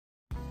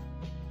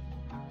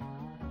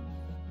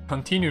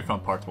Continued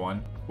from part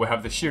 1, we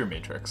have the shear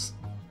matrix,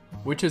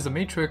 which is a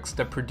matrix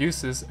that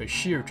produces a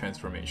shear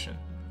transformation.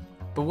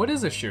 But what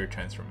is a shear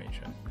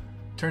transformation?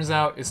 Turns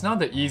out it's not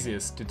the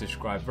easiest to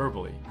describe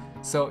verbally,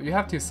 so you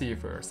have to see it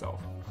for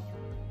yourself.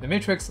 The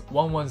matrix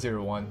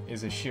 1101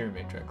 is a shear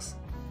matrix,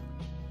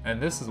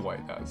 and this is what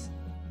it does.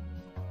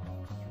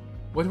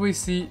 What we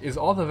see is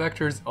all the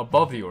vectors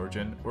above the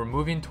origin were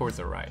moving towards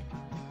the right,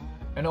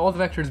 and all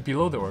the vectors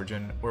below the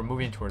origin were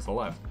moving towards the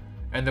left,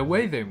 and the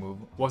way they move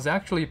was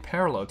actually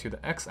parallel to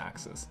the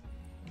x-axis.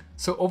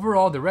 So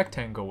overall the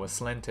rectangle was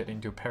slanted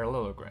into a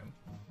parallelogram.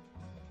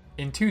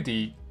 In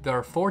 2D, there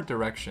are 4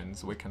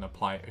 directions we can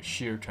apply a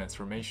shear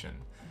transformation,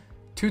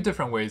 2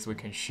 different ways we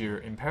can shear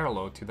in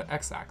parallel to the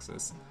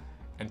x-axis,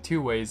 and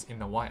 2 ways in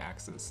the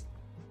y-axis.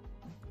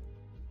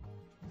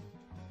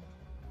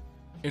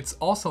 It's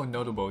also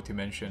notable to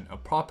mention a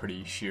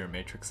property shear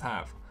matrices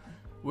have,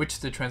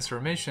 which the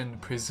transformation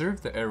preserves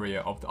the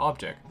area of the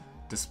object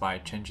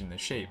despite changing the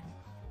shape,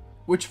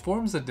 which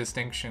forms a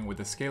distinction with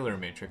the scalar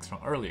matrix from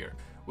earlier,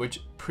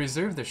 which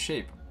preserves the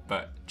shape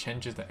but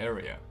changes the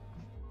area.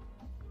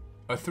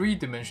 A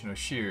 3-dimensional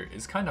shear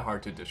is kinda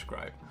hard to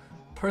describe.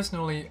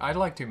 Personally, I'd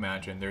like to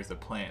imagine there's a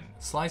plane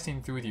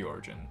slicing through the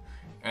origin,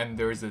 and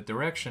there is a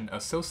direction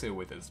associated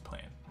with this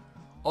plane.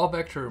 All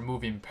vectors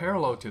moving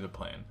parallel to the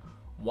plane,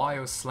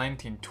 while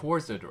slanting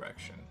towards the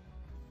direction.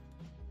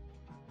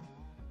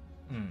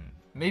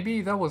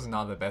 Maybe that was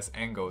not the best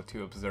angle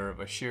to observe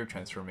a shear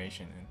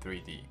transformation in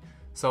 3D,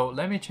 so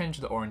let me change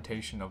the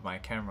orientation of my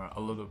camera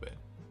a little bit.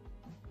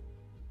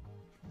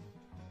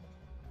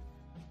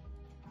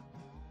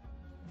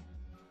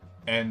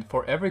 And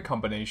for every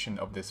combination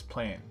of this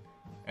plane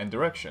and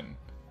direction,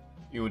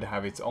 it would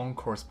have its own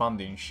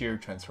corresponding shear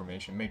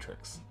transformation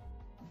matrix.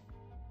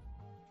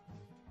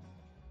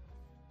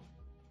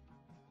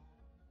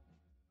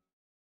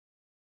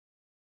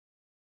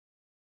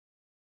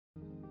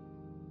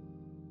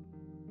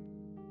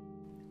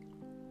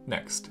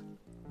 Next,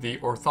 the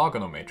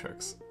orthogonal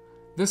matrix.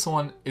 This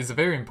one is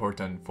very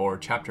important for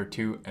chapter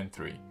 2 and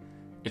 3.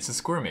 It's a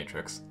square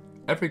matrix.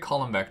 Every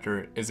column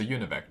vector is a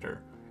unit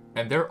vector,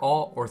 and they're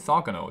all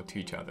orthogonal to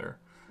each other.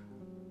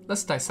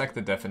 Let's dissect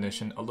the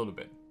definition a little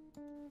bit.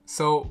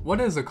 So, what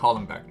is a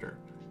column vector?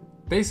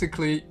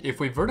 Basically, if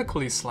we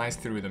vertically slice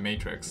through the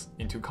matrix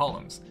into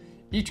columns,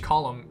 each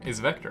column is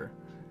a vector.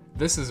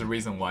 This is the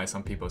reason why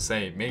some people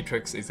say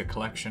matrix is a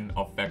collection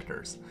of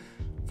vectors.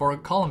 For a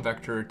column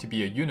vector to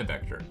be a unit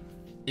vector,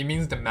 it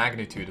means the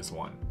magnitude is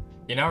 1.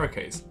 In our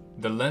case,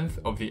 the length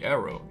of the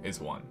arrow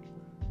is 1.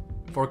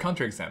 For a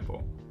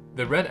counterexample,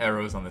 the red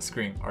arrows on the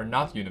screen are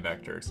not unit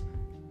vectors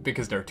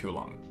because they're too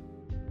long.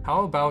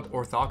 How about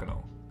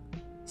orthogonal?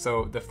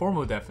 So the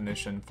formal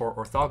definition for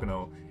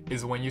orthogonal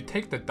is when you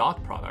take the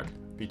dot product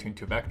between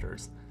 2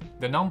 vectors,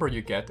 the number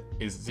you get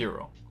is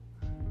 0.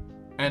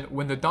 And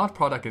when the dot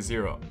product is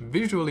 0,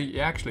 visually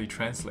it actually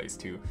translates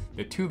to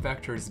the 2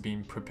 vectors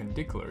being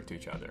perpendicular to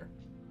each other.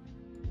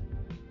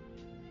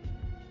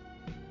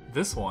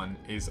 This one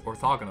is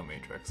orthogonal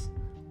matrix.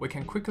 We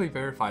can quickly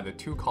verify the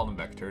 2 column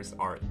vectors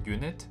are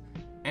unit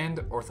and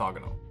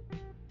orthogonal.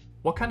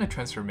 What kind of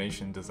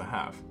transformation does it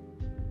have?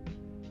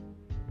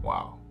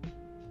 Wow.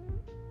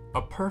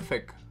 A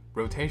perfect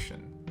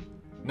rotation.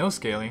 No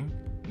scaling,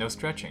 no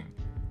stretching,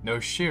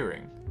 no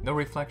shearing, no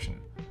reflection,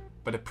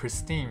 but a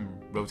pristine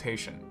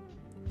rotation.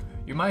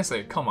 You might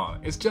say, come on,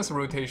 it's just a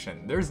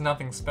rotation, there's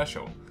nothing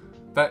special.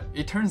 But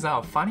it turns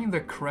out finding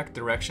the correct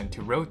direction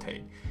to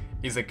rotate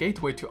is a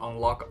gateway to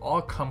unlock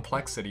all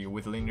complexity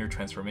with linear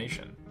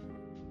transformation.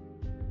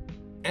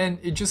 And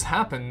it just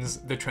happens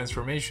the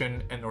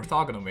transformation an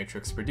orthogonal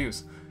matrix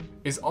produce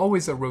is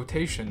always a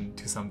rotation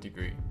to some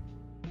degree.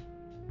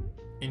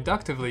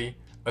 Inductively,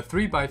 a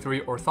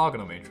 3x3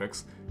 orthogonal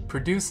matrix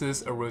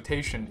produces a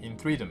rotation in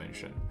 3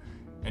 dimensions,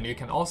 and you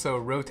can also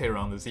rotate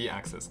around the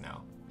z-axis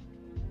now.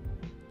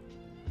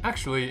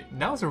 Actually,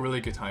 now's a really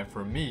good time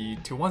for me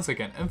to once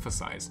again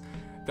emphasize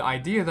the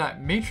idea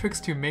that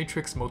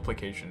matrix-to-matrix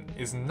multiplication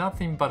is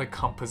nothing but a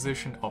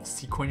composition of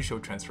sequential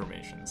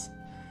transformations.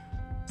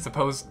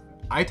 Suppose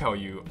I tell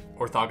you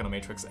orthogonal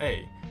matrix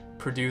A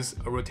produce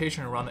a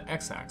rotation around the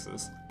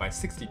x-axis by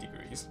 60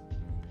 degrees,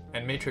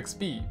 and matrix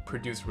B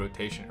produce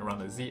rotation around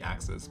the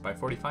z-axis by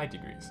 45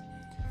 degrees.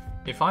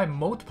 If I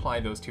multiply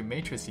those 2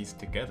 matrices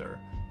together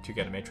to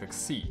get a matrix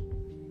C,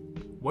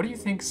 what do you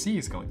think C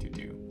is going to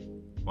do?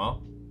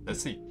 Well,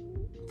 let's see.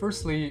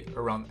 Firstly,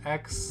 around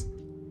X,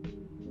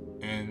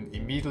 and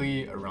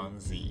immediately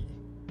around Z.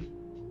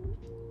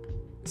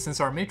 Since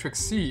our matrix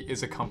C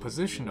is a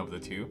composition of the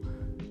 2,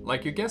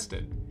 like you guessed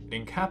it,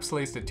 it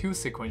encapsulates the 2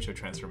 sequential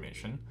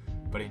transformation,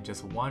 but in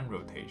just 1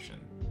 rotation.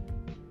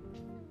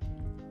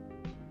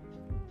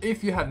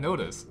 If you had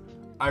noticed,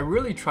 I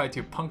really tried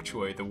to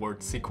punctuate the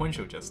word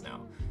sequential just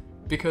now,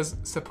 because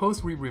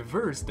suppose we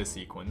reverse the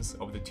sequence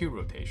of the 2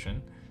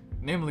 rotation,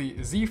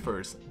 namely Z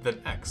first, then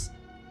X,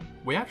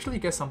 we actually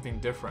get something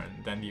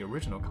different than the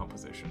original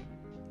composition.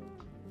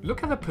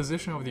 Look at the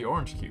position of the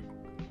orange cube.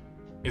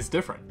 It's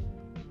different.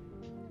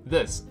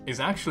 This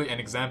is actually an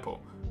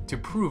example to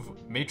prove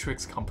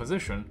matrix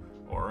composition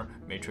or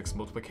matrix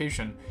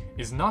multiplication,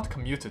 is not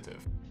commutative,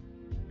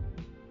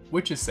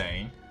 which is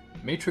saying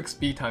matrix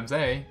B times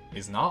A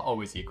is not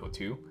always equal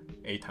to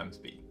A times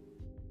B.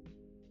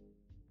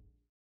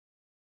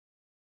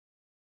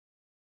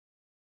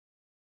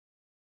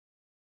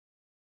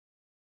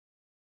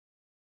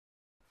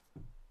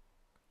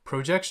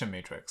 Projection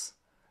matrix.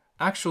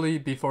 Actually,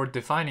 before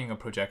defining a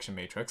projection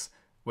matrix,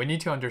 we need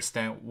to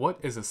understand what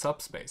is a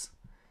subspace.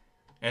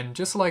 And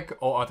just like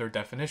all other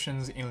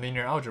definitions in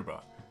linear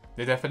algebra,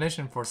 the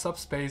definition for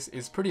subspace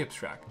is pretty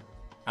abstract.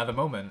 At the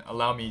moment,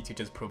 allow me to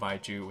just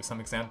provide you with some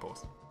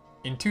examples.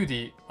 In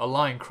 2D, a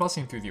line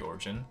crossing through the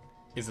origin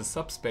is a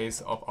subspace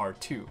of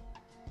R2,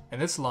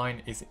 and this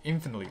line is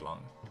infinitely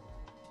long.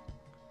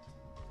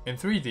 In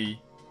 3D,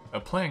 a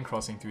plane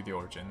crossing through the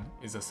origin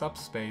is a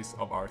subspace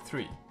of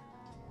R3.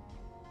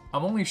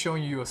 I'm only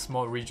showing you a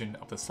small region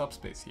of the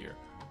subspace here,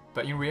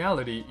 but in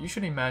reality, you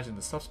should imagine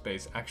the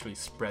subspace actually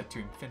spread to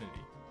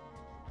infinity.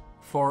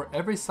 For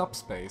every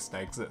subspace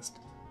that exists,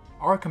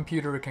 our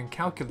computer can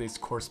calculate its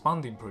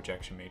corresponding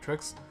projection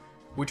matrix,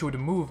 which would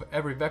move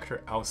every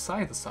vector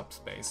outside the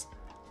subspace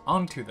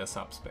onto the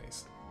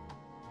subspace.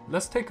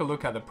 Let's take a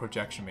look at the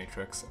projection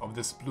matrix of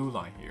this blue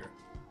line here.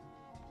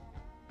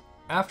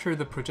 After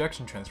the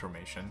projection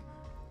transformation,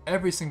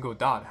 every single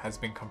dot has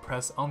been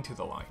compressed onto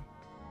the line.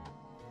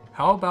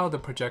 How about the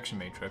projection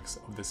matrix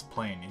of this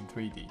plane in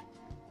 3D?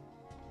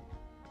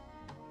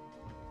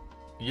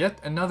 Yet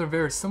another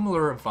very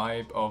similar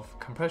vibe of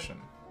compression.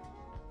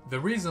 The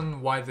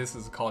reason why this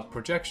is called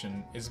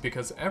projection is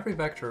because every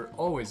vector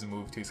always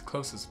moves to its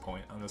closest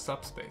point on the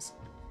subspace.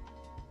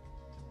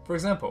 For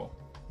example,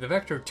 the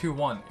vector 2,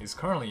 1 is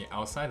currently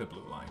outside the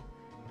blue line,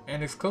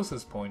 and its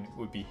closest point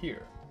would be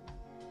here.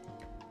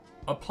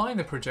 Applying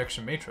the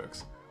projection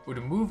matrix would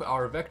move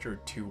our vector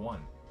 2, 1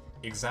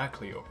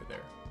 exactly over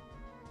there.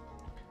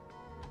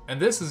 And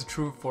this is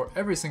true for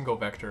every single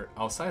vector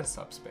outside the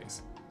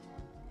subspace.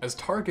 As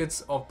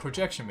targets of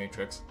projection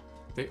matrix,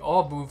 they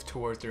all move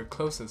towards their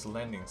closest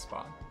landing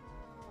spot.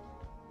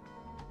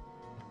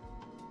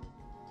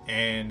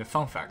 And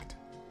fun fact,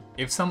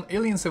 if some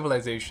alien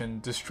civilization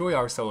destroy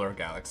our solar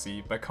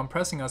galaxy by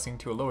compressing us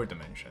into a lower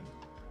dimension,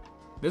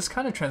 this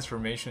kind of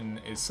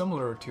transformation is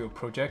similar to a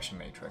projection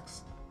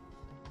matrix.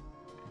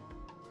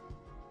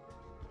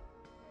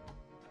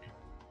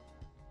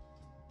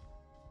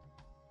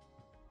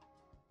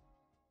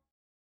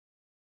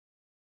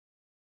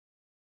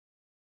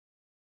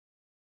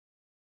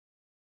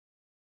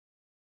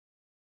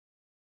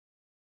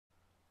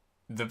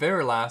 The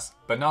very last,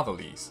 but not the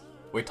least,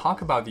 we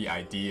talk about the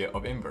idea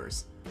of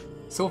inverse.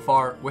 So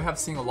far, we have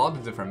seen a lot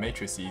of different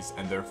matrices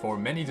and therefore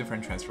many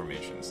different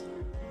transformations.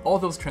 All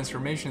those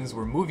transformations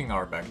were moving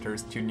our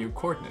vectors to new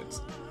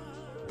coordinates.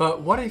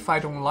 But what if I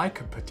don't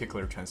like a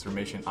particular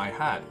transformation I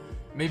had?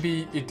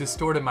 Maybe it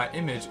distorted my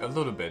image a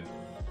little bit.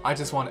 I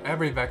just want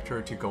every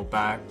vector to go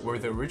back where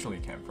they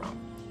originally came from.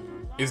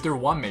 Is there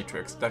one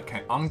matrix that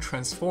can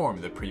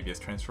untransform the previous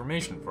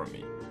transformation for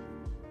me?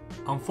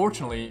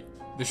 Unfortunately,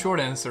 the short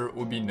answer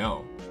would be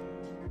no.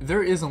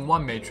 There isn't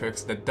one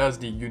matrix that does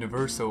the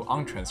universal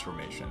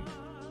untransformation.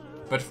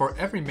 But for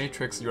every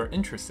matrix you're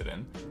interested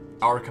in,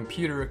 our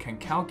computer can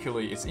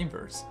calculate its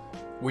inverse,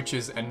 which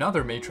is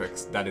another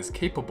matrix that is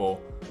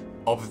capable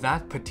of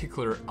that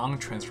particular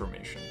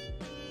untransformation.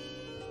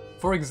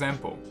 For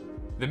example,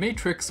 the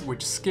matrix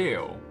which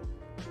scale,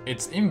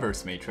 its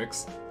inverse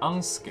matrix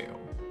unscale.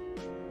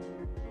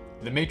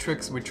 The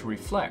matrix which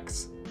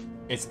reflects,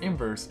 its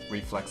inverse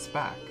reflects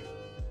back.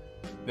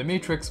 The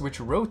matrix which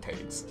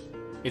rotates,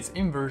 its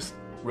inverse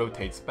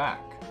rotates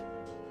back.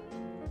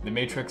 The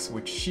matrix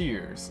which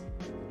shears,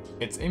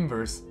 its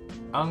inverse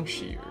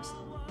unshears.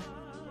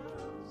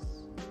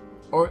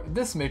 Or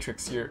this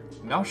matrix here,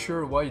 not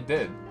sure what it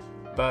did,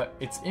 but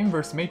its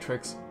inverse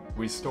matrix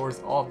restores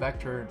all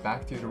vector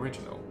back to the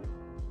original.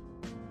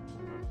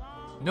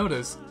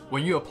 Notice,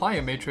 when you apply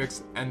a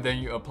matrix and then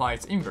you apply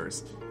its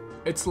inverse,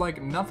 it's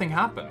like nothing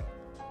happened,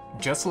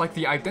 just like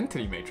the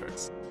identity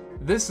matrix.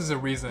 This is the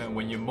reason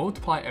when you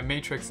multiply a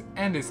matrix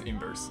and its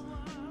inverse,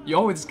 you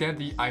always get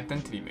the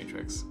identity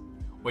matrix.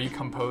 When you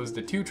compose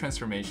the two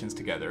transformations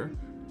together,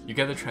 you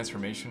get the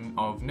transformation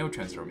of no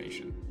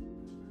transformation.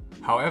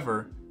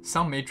 However,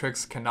 some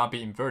matrix cannot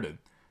be inverted.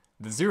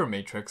 The zero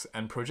matrix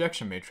and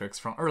projection matrix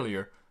from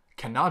earlier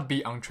cannot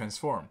be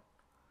untransformed.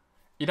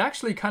 It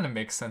actually kind of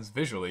makes sense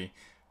visually,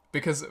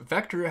 because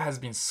vector has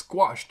been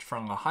squashed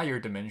from a higher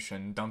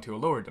dimension down to a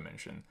lower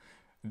dimension.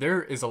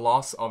 There is a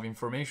loss of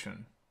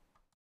information.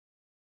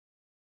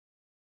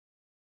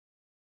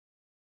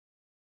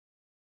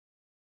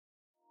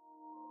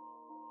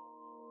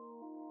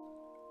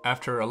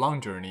 After a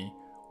long journey,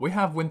 we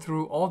have went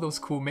through all those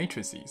cool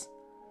matrices.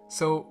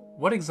 So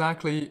what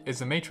exactly is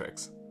a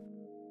matrix?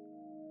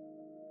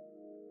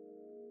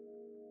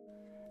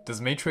 Does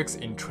matrix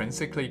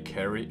intrinsically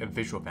carry a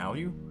visual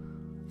value?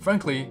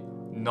 Frankly,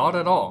 not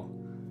at all.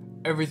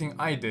 Everything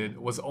I did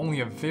was only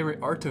a very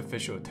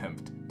artificial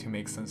attempt to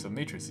make sense of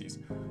matrices.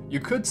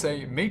 You could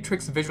say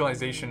matrix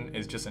visualization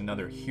is just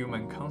another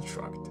human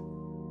construct.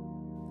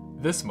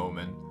 This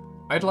moment,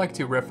 I'd like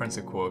to reference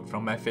a quote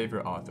from my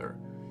favorite author.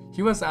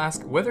 He was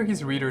asked whether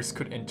his readers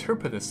could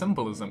interpret the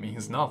symbolism in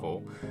his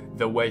novel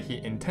the way he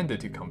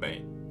intended to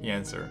convey. He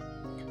answered,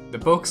 "The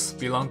books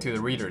belong to the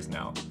readers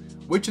now,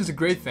 which is a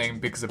great thing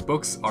because the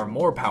books are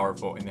more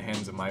powerful in the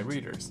hands of my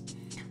readers.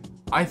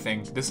 I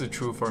think this is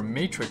true for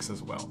Matrix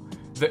as well.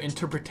 The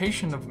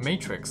interpretation of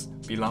Matrix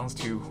belongs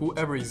to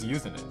whoever is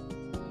using it."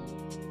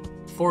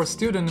 For a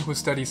student who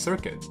studies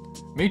circuit,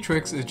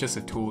 Matrix is just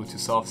a tool to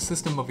solve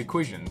system of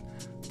equation.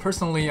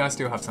 Personally, I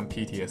still have some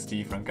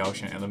PTSD from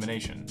Gaussian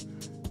elimination.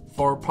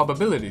 For a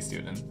probability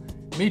student,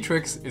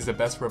 Matrix is the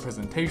best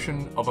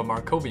representation of a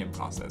Markovian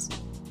process.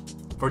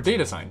 For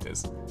data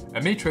scientists,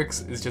 a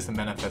matrix is just a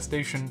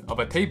manifestation of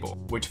a table,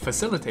 which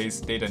facilitates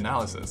data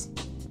analysis.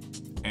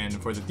 And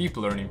for the deep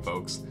learning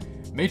folks,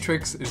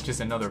 matrix is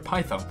just another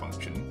Python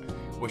function,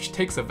 which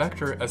takes a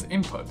vector as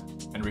input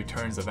and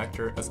returns a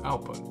vector as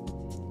output.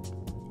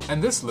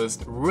 And this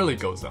list really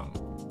goes on.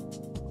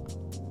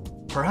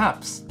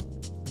 Perhaps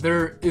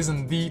there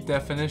isn't the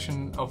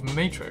definition of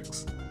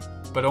matrix,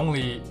 but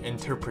only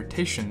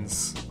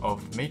interpretations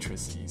of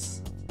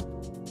matrices.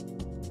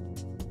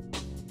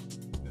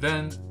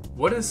 Then,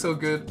 what is so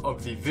good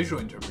of the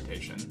visual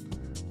interpretation?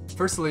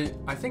 Firstly,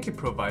 I think it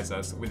provides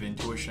us with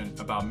intuition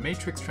about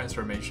matrix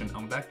transformation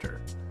on vector.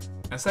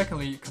 And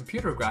secondly,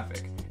 computer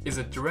graphic is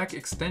a direct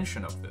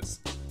extension of this.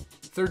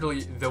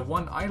 Thirdly, the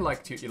one I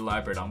like to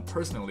elaborate on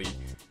personally,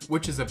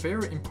 which is a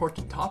very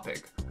important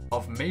topic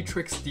of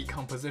matrix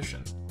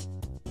decomposition.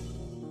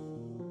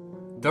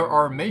 There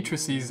are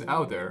matrices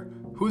out there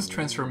whose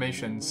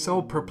transformation is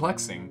so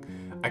perplexing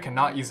I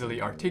cannot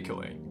easily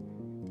articulate.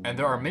 And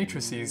there are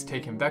matrices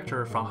taking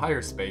vector from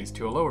higher space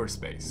to a lower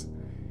space.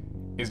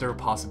 Is there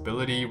a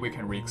possibility we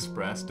can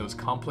re-express those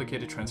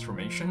complicated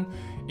transformation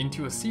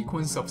into a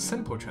sequence of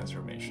simple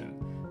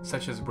transformation,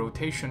 such as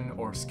rotation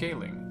or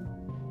scaling?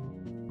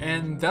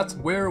 And that's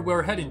where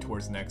we're heading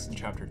towards next in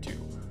Chapter 2,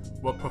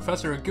 what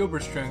Professor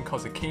Gilber Strang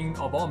calls the king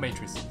of all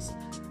matrices,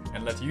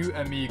 and let you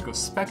and me go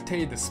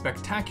spectate the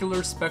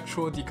spectacular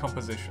spectral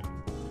decomposition.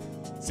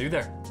 See you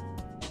there!